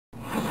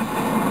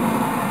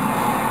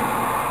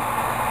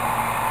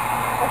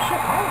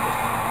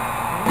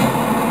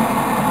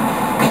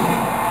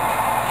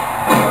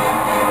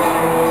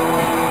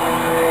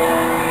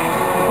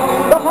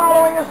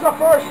the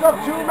first of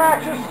 2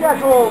 matches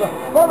scheduled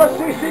for the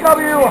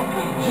CCW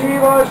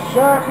Divas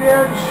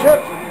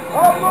Championship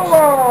of the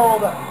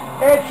World.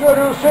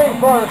 Introducing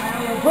first,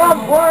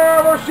 from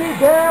wherever she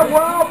damn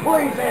well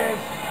pleases,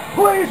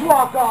 please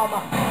welcome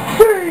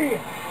the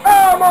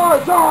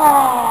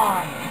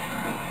Amazon!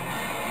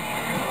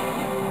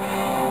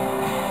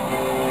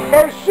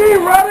 Is she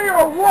ready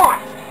or what?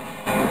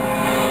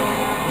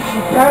 She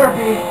better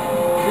be.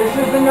 This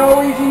is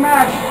no easy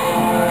match.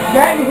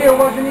 Getting here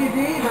wasn't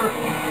easy either.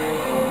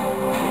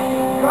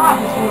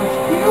 God, this one is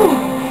huge.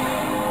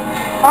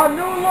 A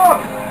new look,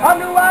 a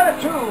new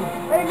attitude,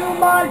 a new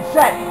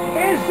mindset.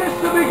 Is this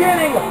the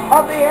beginning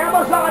of the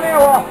Amazon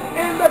era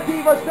in the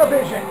Divas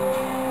division?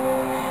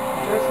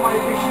 This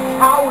might be. She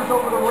towers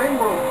over the ring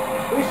room.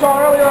 We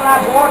saw earlier in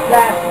that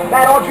broadcast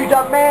that Audrey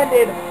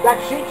demanded that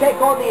she take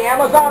on the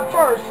Amazon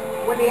first,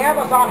 when the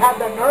Amazon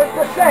had the nerve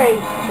to say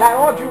that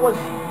Audrey was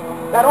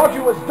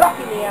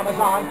ducking the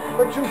Amazon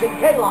for choosing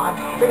Kalon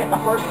to get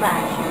the first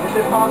match. Is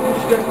it possible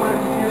she just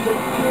wanted to confuse it?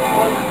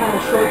 All this kind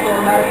of short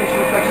automatically she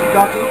looks like she's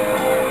ducking.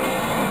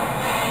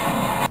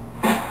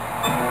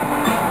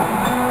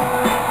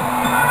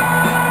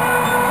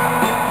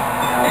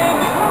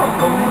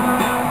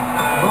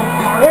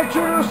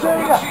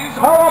 Introducing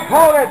her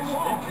opponent,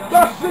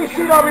 the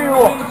CCW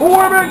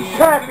Women's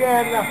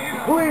Champion.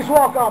 Please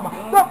welcome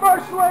the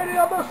First Lady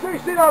of the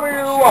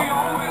CCW,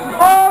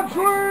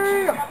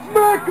 Audrey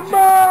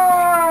McMahon!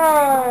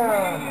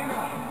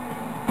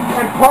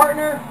 And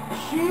partner,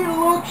 she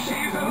looks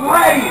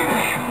ready.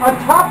 On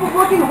top of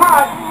looking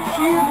hot,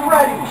 she is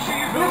ready.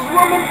 This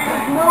woman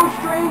is no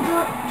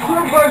stranger to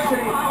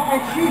adversity, and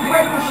she's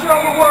ready to show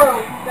the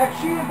world that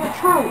she is the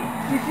true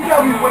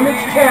CCW Women's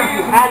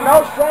Champion. And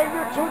no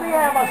stranger to the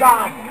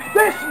Amazon.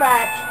 This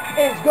match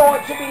is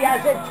going to be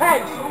as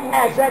intense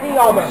as any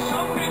other.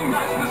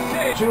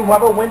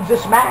 Whoever wins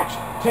this match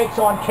takes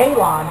on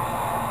Kalon,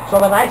 so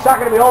the night's not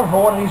going to be over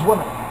for one of these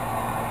women.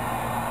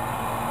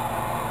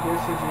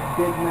 This is a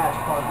big match,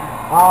 partner.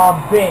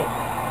 Big.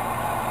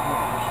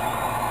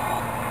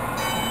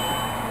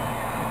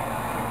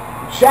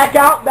 Check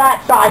out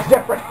that size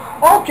difference.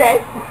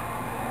 Okay.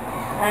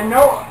 And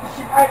no,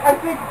 I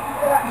think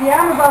the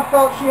Amazon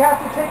felt she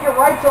has to take it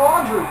right to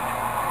Audrey.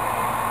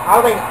 I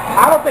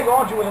don't think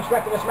Audrey was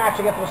expecting this match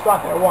to get to the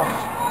start there once.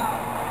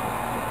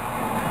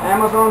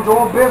 Amazon's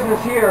all business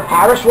here.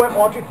 Irish whip,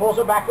 Audrey pulls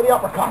her back for the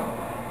uppercut.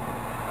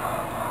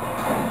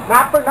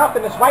 Not for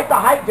nothing, despite the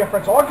height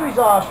difference, Audrey's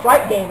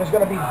strike game is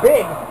going to be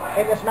big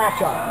in this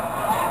matchup.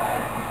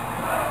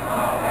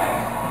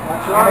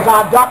 That's right.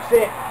 Amazon ducks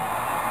it.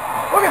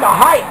 Look at the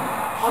height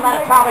on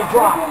that atomic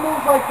drop. Simple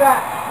moves like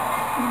that,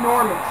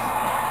 enormous.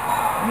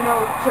 You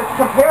know, to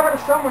compare her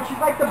to someone,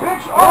 she's like the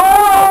bitch.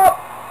 Oh!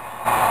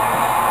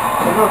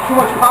 There's no too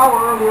much power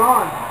early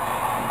on.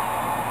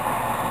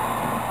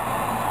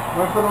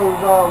 Went for those,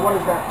 what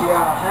is that, the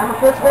hammer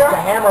fist there?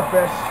 The hammer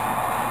fist.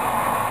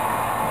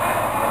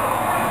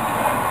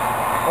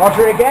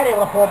 Audrey again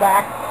able to pull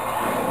back.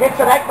 Gets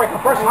an neck breaker,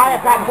 first high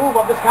impact move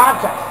of this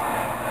contest.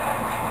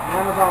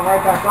 Amazon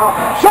right back up.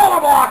 Shoulder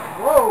block!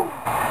 Whoa!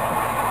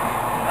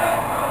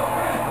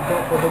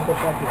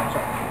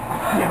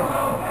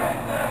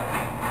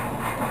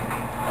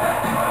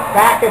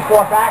 Back and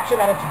forth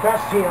action at its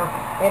best here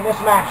in this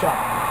matchup.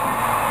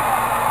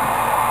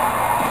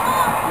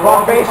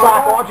 Long face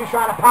lock, Audrey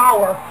trying to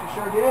power. She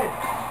sure did.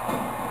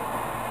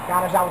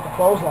 Counters out with the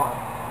clothesline.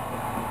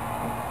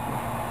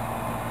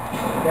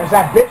 There's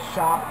that bitch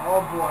chop.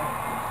 Oh boy.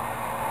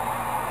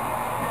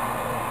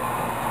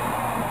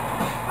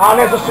 Oh,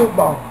 there's a soup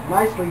bone.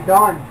 Nicely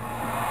done.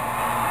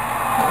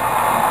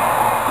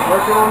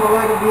 Working on the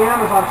leg of the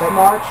Amazon.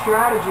 Smart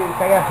strategy.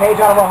 Taking a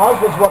page out of her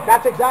husband's book.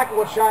 That's exactly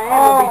what Cheyenne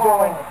would be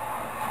doing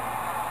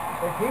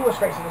if he was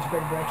facing this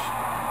big bitch.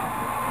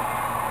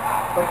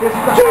 But this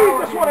is the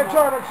Jesus, what a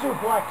German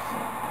suplex.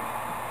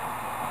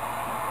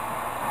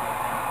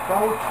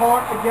 Don't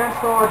taunt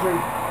against Audrey.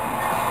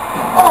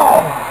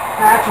 Oh!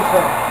 Catches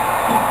her.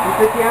 You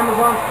think the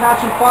Amazon's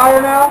catching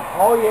fire now?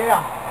 Oh,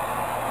 yeah.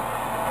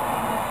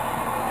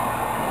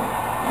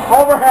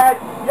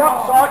 Overhead.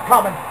 Yup, saw it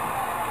coming.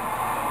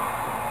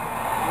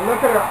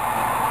 Look at her.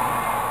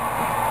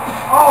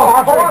 Oh,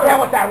 Audrey again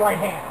with that right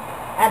hand.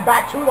 And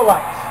back to the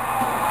legs.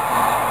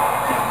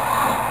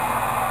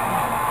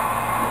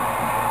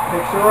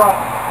 Picks her up.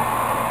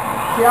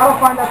 See, I don't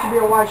find that to be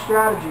a wise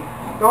strategy.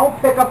 Don't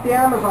pick up the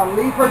Amazon.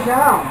 Leave her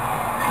down.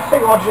 I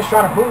think Audrey's just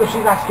trying to prove that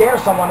she's not scared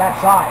of someone that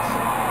size.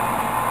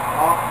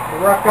 Oh, the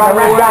ref got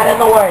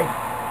in the way.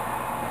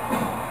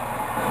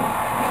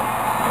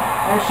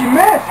 And she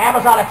missed.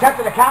 Amazon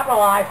attempted to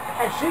capitalize,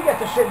 and she gets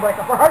a shin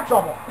breaker for her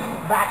trouble.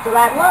 Back to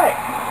that leg.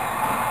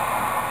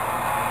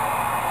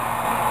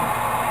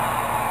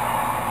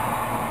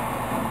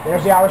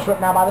 There's the Irish whip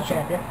now by the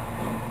champion.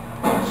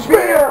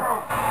 Spear!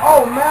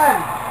 Oh,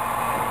 man.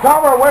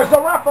 Cover, where's the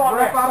ref on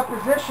Ref this? out of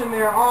position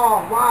there.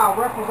 Oh, wow.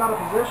 Ref was out of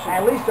position.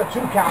 At least a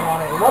 2 count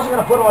on it. It wasn't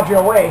going to put Audrey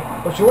away,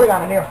 but she would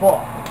have got a near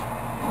fall.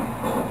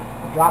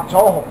 Drop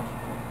toe hold.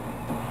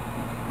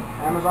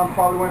 Amazon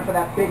probably went for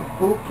that big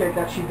boot kick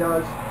that she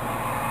does.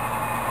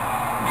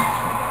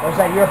 There's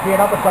that European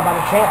uppercut by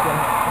the champion.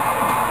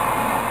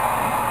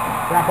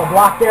 Grapple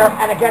block there,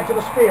 and again to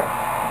the spear.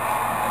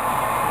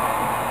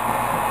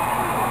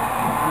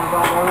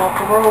 Going off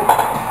the rope.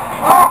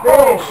 Oh!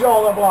 Big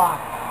shoulder block.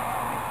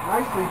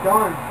 Nicely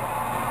done.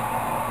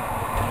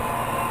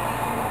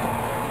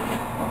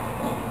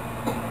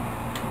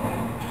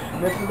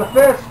 Misses the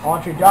fist.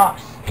 Audrey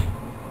ducks.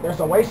 There's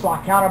a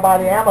waistlock countered by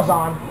the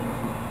Amazon.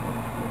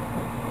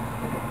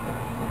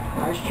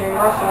 Nice chain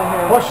wrestling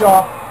here. Push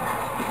off.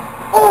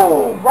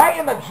 Oh, right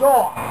in the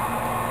jaw.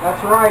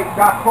 That's right.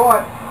 Got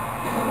caught.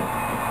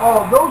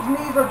 Oh, those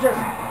knees are just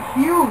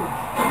huge.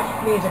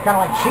 Knees are kind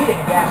of like cheating,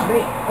 if you ask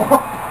me.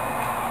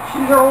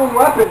 She's her own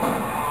weapon.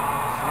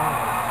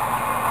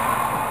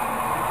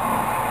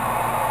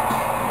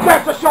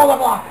 There's the shoulder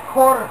block.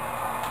 Corner.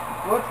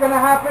 What's going to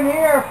happen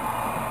here?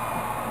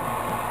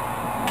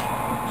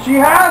 She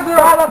has her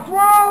on the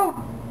throat.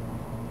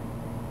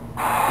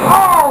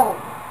 Oh!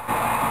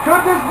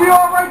 Could this be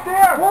all right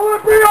there? Will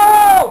it be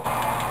all?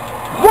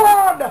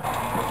 1,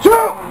 2.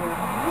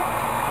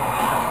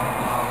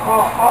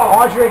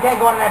 Audrey again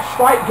going to that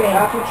strike game.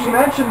 That's what she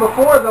mentioned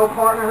before, though,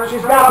 partner.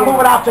 She's got to move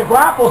it out to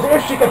grapples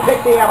if she can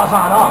pick the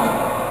Amazon up.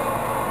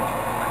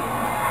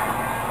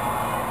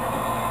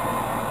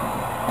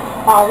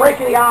 Rake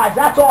in the eyes.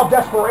 That's all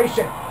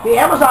desperation. The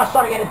Amazon's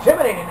starting to get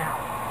intimidated now.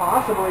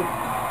 Possibly.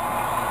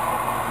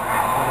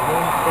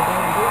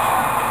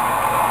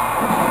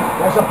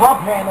 There's a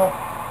pump handle.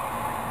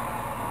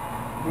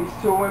 These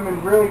two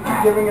women really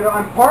giving it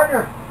on.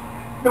 Partner,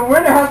 the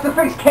winner has to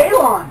face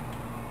Kalon.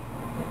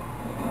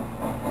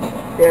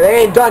 Yeah,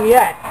 they ain't done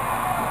yet.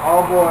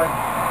 Oh, boy.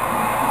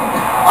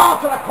 Oh,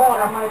 to the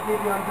corner. That might be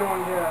the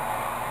undoing here.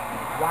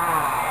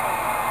 Wow.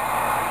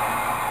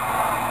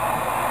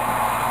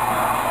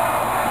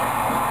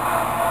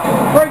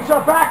 Brings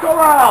her back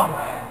around.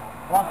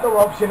 Off the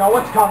ropes, you know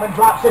what's coming.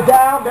 Drops it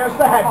down. There's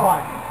the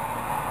headbutt.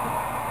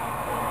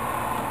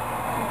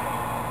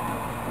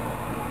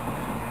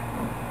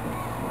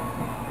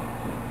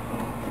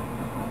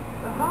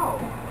 How?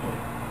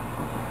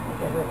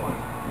 Everyone.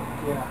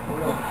 Yeah,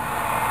 really.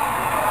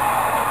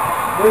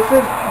 This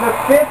is the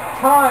 5th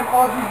time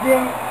Audrey's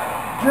being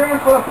driven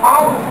for the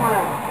power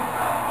slam.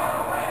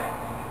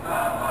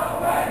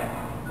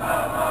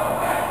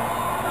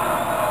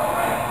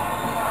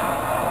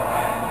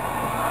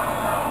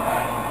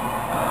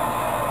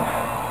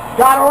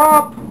 Got her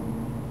up.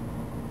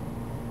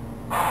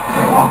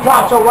 Oh,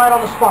 drops her right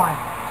on the spine.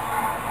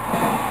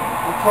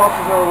 And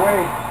tosses her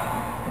away.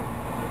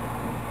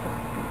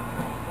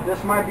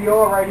 This might be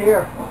all right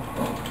here.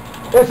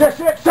 Is this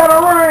it?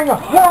 Center ring.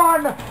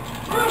 1,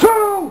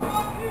 2.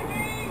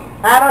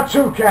 And a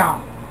 2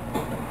 count.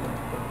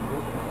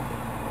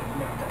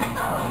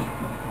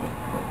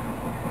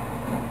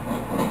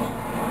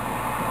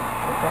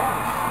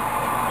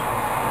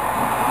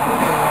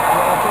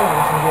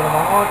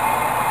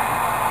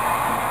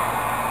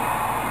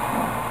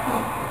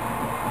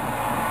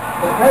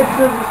 The head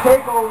scissors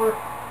takeover.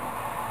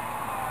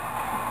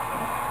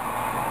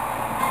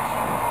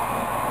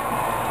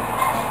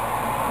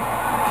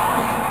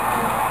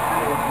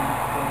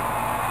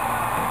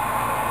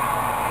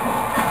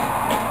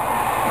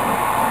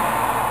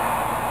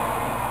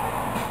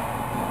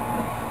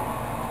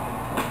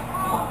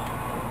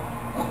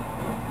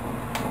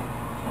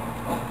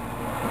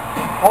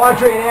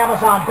 Audrey and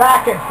Amazon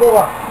back and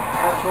forth.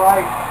 That's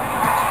right.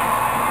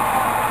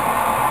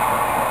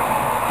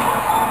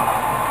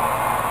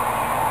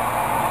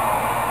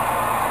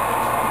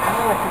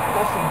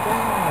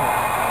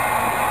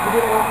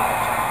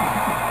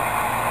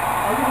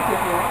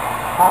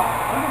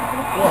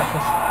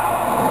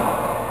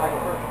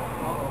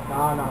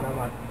 No, never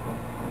mind.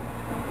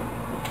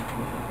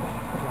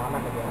 No, I'm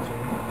not going to get you.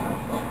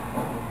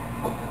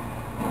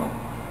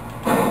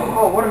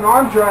 Oh, what an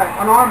arm drag.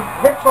 An arm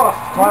hip toss.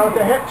 Right with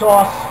the hip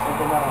toss.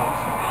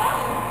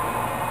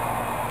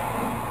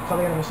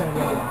 Something in the vicinity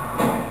of the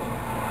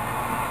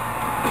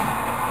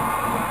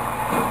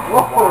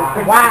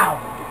Whoa. Wow.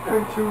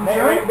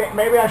 Maybe.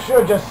 Maybe I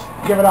should just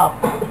give it up.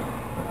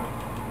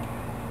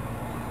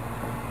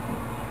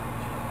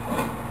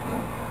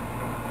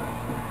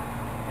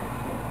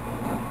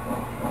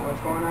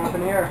 What's going to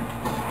happen here?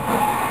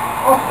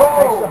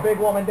 Takes the big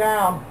woman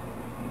down.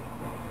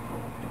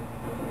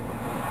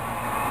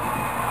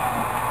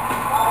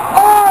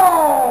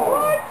 Oh!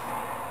 What?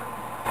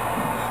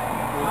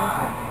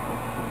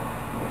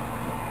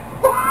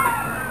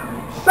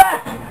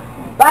 Set!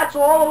 That's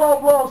all the low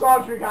blows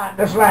Audrey got in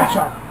this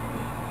matchup.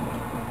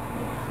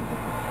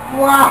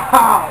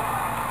 Wow!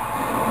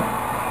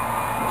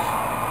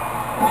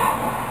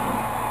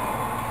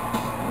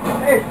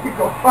 There you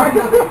go,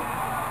 finally.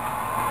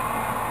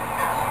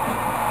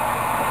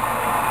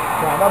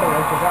 Try another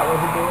one because that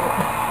wasn't doing it.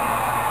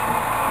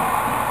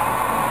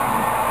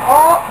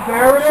 Oh,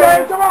 there it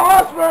Shame is. to my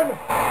husband!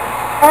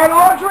 And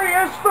Audrey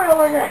is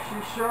feeling it! She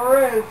sure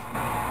is.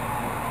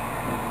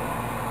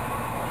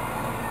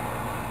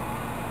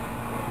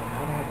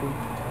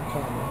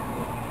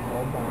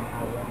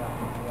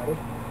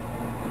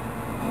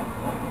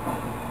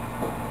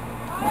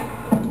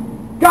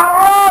 Got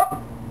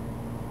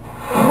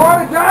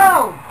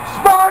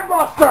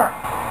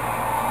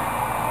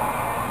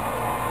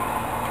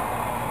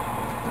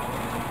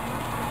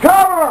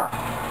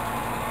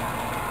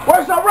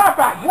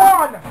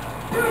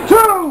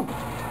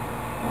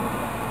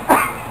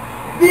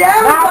the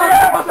Amazon! Now the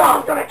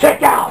Amazon's gonna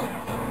kick out!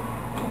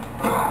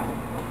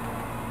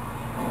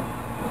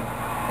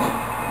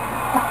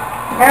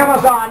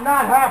 Amazon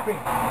not happy.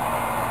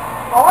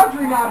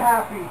 Audrey not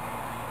happy.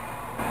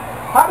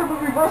 How did we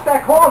reverse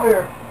that call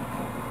there?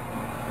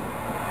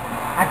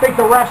 I think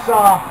the ref's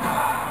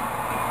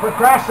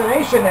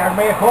procrastination there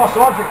may have cost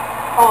Audrey.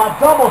 Oh, a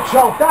double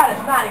choke. That is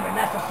not even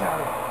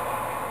necessary.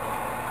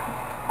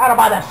 Out of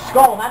by the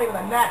skull, not even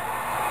the neck.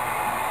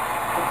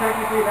 Well,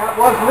 technically that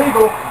was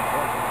legal.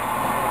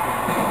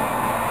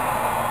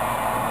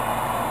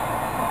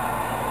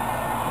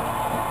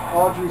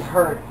 Audrey's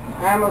hurt.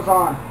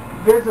 Amazon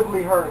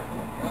visibly hurt.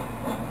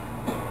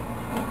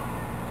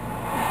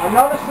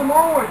 Another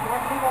Samoan.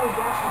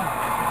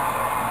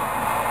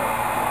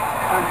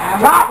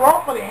 Top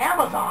rope for the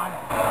Amazon.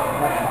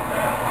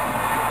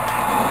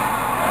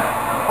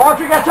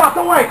 Audrey gets out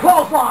the way.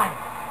 Clothesline.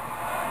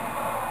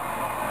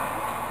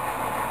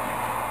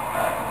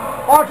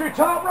 Audrey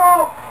top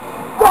rope.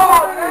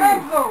 Oh,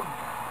 Amazon.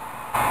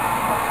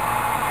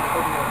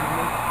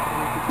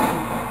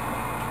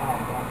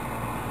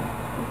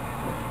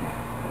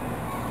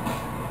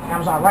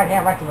 Amazon right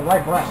hand right to the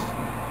right breast.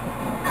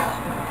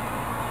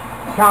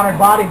 Countered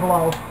body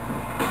blow.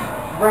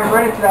 Ran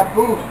right into that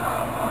boot.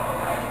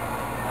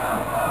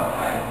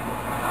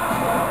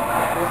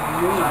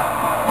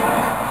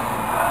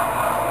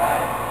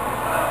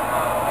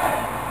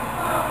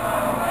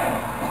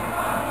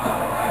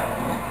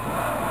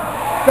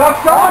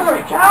 Ducks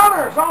Audrey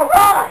counters. All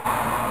right.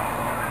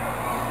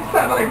 You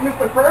sound like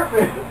Mr.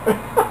 Perfect.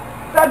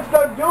 That's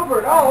Doug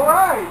Gilbert. All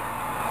right.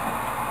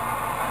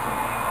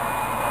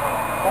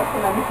 That's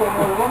when I knew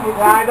another one.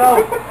 Yeah, I know.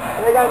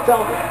 They gotta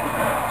tell me.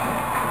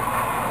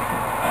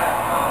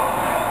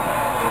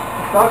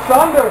 Ducks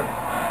under.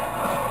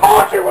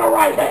 Audrey with a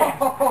right hand.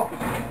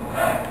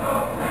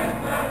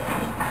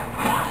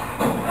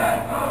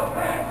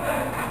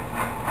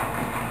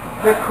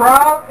 The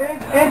crowd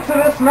is into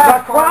this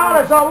match. The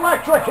crowd is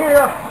electric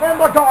here in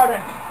the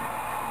Garden.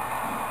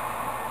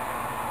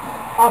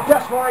 Of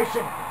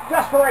desperation.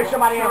 Desperation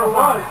by the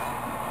Amazon.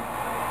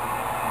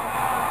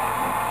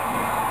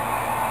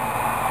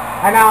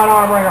 And now an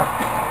arm wringer.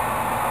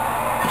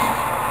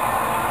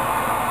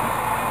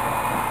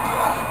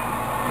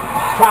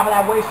 Top of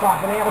that waistlock,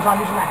 but the Amazon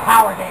using that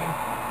power game.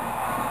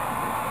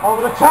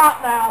 Over the top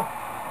now.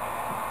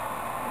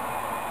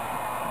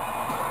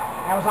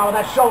 Amazon with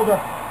that shoulder.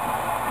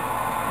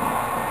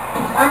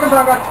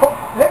 Amazon got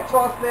hip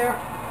toss there.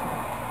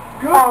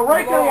 Good. Oh,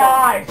 right to the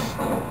eyes.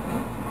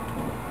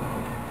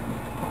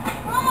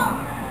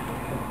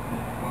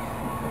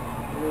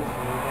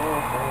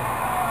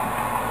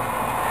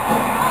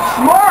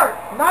 Smart.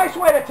 Nice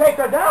way to take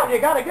her down. You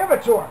got to give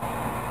it to her.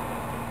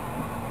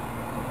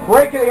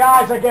 Break of the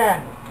eyes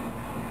again.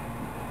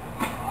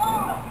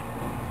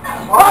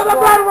 Oh, the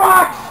bed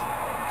rocks.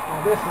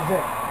 Oh, this is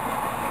it.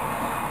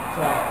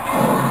 So,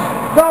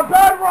 the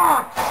bed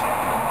rocks.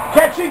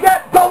 Can she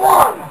get the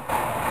one?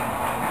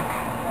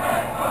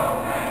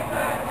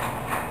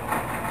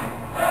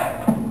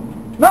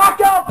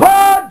 Knockout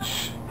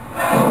punch.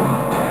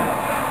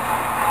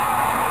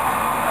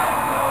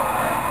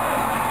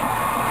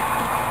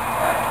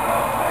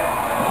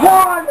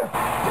 One,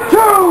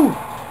 two,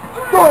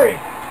 three.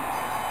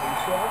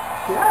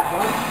 Yeah,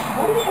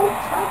 why do you keep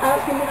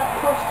asking me that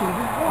question?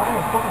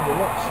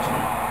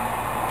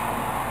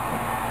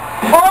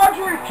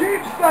 Audrey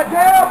keeps the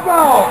damn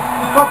belt.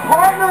 But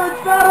partner,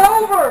 it's not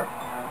over.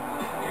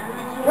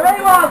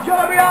 Kayla's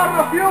going to be out in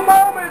a few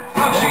moments.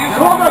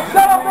 Will the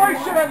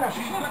celebration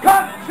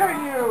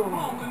continue?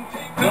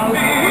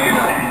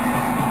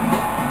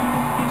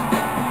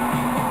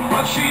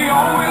 But she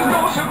always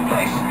knows her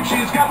place.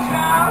 She's got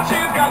style,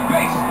 she's got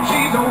grace.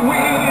 She's a winner.